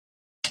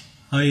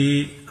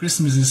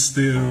Christmas is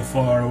still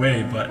far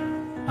away, but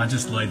I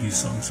just like these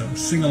songs, so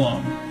sing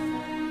along.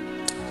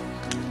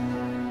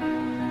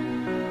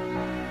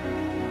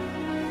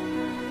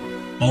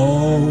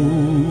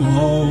 Oh,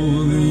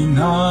 holy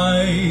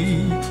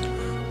night,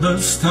 the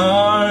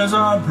stars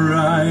are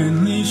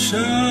brightly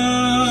shining.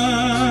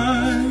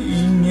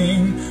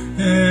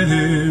 It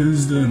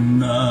is the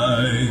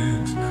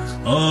night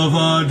of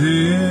our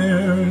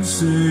dear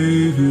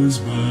Savior's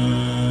birth.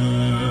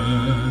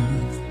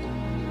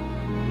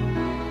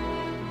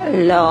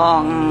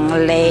 Long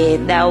lay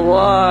the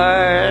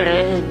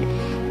world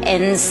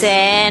in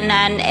sin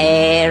and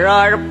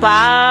error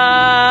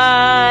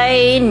pining,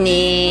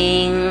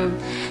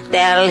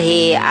 till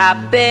He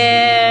appeared,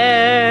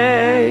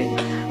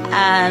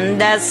 and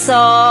the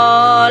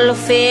soul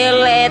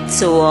feel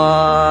its worth.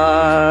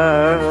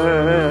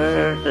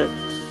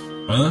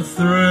 A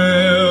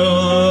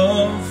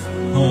thrill of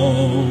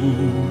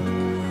hope,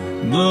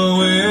 the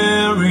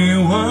weary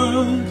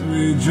world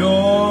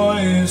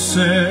rejoices,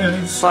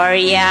 for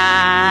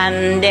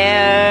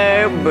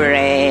yonder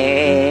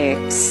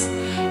breaks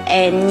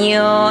a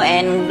new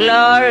and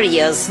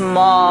glorious morn.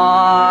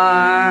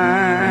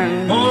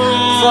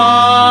 Fall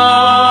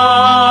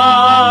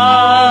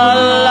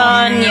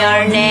on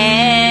your knees,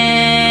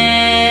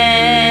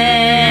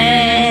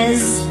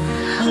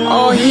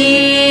 oh,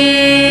 hear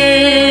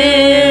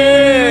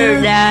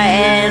the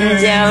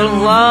angel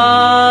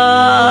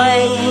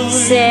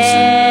voices.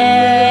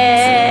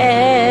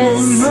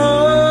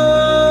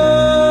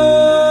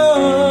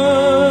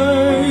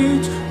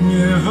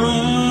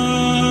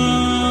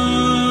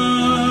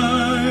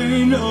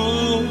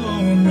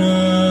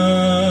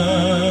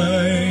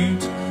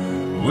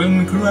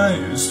 When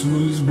Christ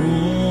was born.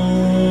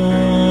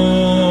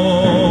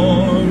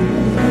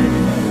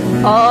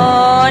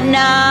 Oh,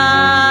 night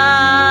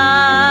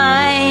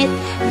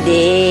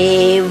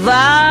divine,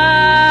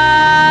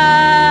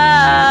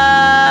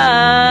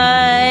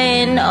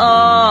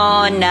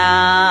 oh,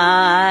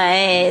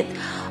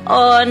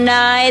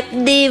 night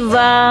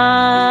divine.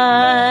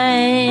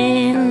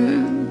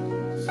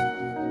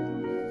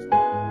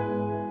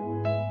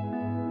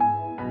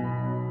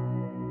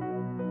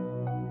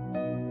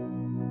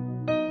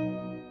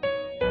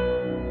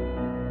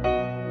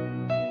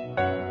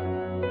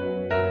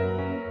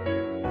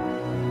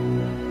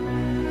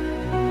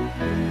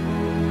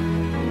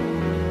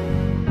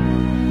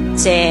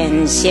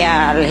 Chain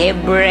shall He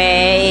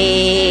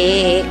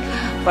break,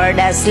 for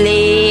the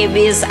slave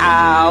is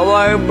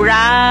our brother.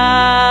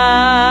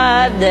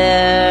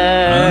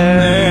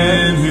 And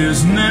in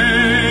His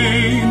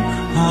name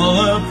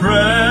all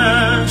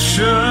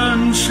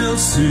oppression shall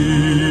cease.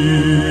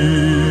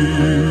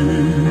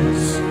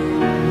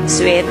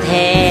 Sweet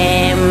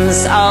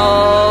hymns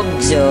of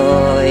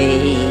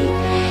joy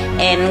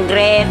and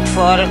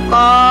grateful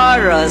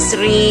chorus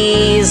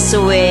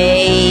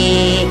resway.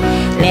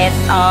 Let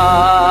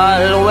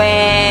all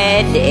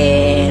with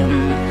Him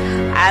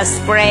as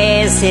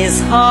praise His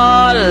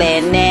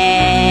holy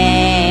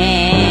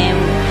name.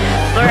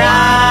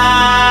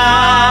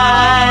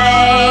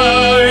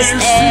 Christ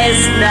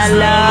is the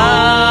Lord.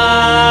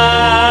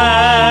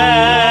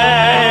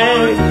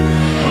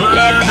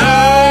 Let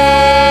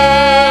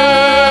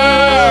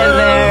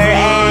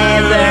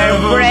ever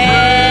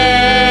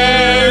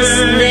praise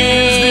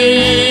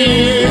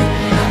Thee.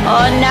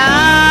 Oh,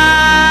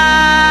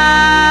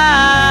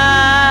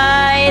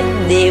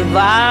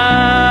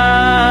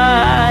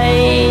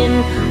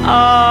 divine,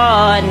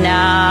 oh,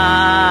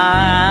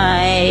 night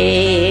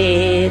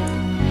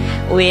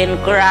when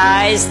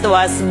Christ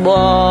was born.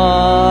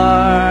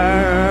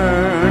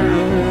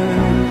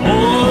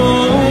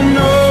 Oh,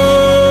 night,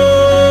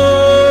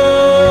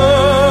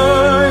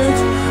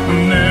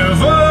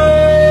 never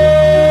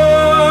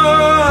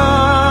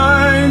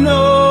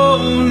no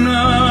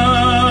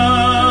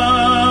night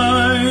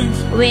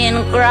When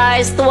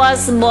Christ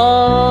was born.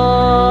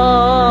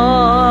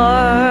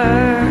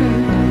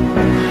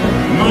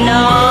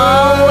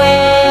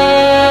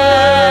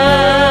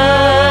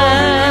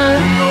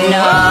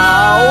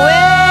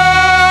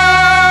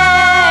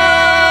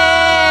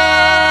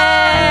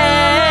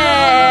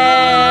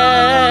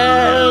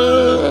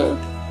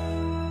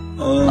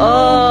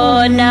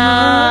 Oh, night,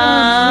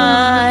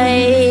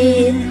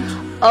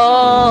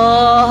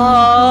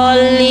 oh,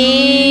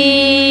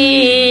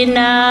 holy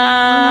night.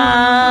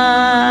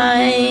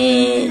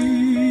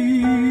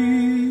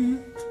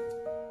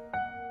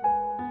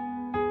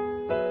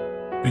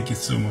 Thank you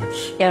so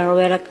much. You're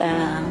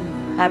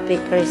welcome. Happy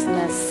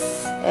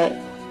Christmas,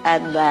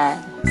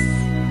 advance.